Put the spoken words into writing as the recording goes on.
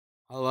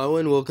Hello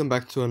and welcome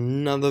back to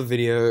another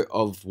video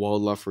of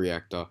Wildlife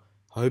Reactor.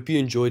 Hope you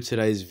enjoyed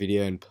today's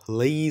video and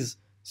please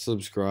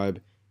subscribe.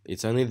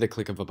 It's only the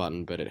click of a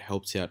button, but it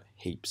helps out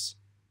heaps.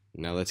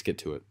 Now let's get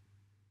to it.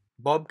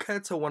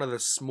 Bobcats are one of the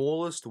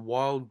smallest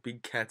wild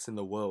big cats in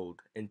the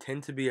world and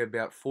tend to be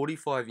about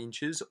 45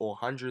 inches or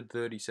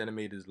 130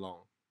 centimeters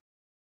long.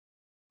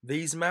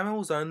 These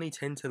mammals only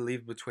tend to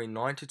live between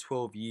 9 to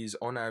 12 years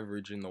on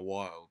average in the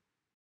wild.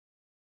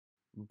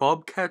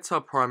 Bobcats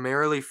are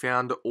primarily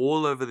found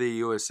all over the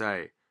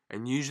USA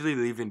and usually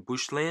live in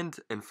bushland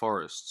and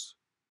forests.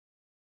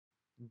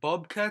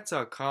 Bobcats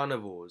are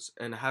carnivores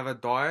and have a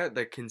diet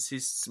that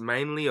consists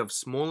mainly of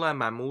smaller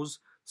mammals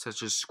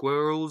such as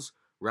squirrels,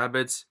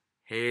 rabbits,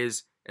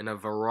 hares, and a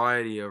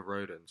variety of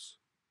rodents.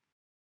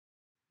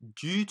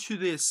 Due to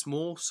their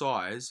small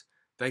size,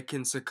 they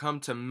can succumb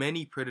to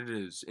many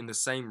predators in the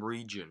same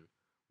region,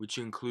 which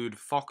include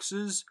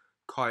foxes,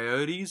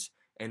 coyotes,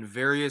 and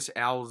various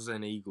owls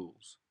and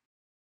eagles.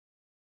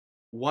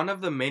 One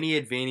of the many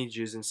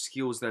advantages and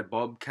skills that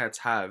bobcats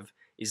have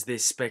is their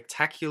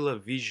spectacular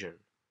vision.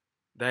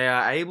 They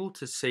are able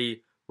to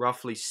see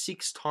roughly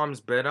 6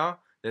 times better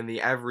than the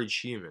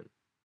average human.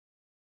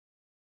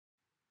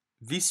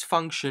 This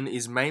function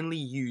is mainly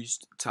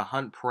used to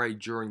hunt prey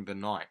during the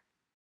night.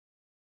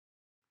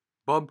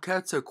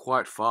 Bobcats are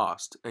quite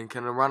fast and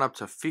can run up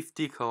to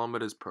 50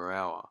 kilometers per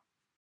hour.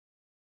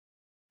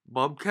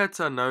 Bobcats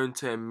are known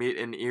to emit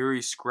an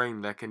eerie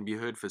scream that can be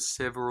heard for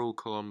several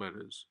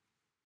kilometers.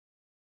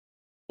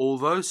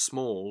 Although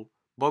small,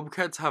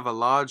 bobcats have a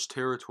large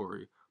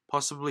territory,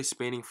 possibly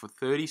spanning for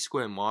 30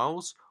 square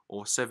miles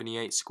or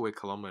 78 square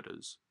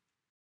kilometers.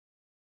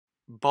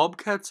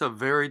 Bobcats are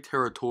very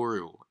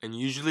territorial and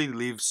usually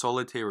live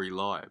solitary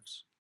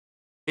lives.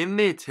 In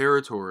their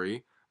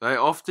territory, they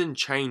often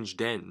change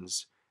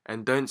dens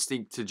and don't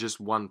stick to just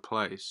one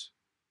place.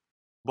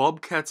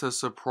 Bobcats are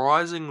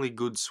surprisingly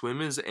good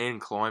swimmers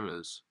and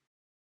climbers.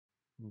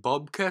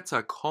 Bobcats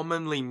are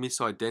commonly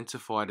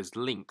misidentified as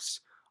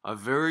lynx, a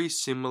very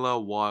similar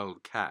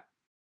wild cat.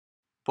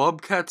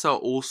 Bobcats are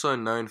also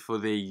known for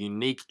their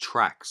unique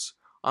tracks.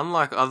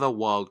 Unlike other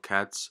wild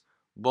cats,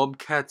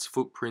 bobcats'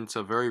 footprints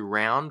are very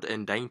round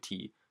and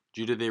dainty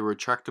due to their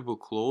retractable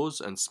claws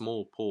and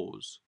small paws.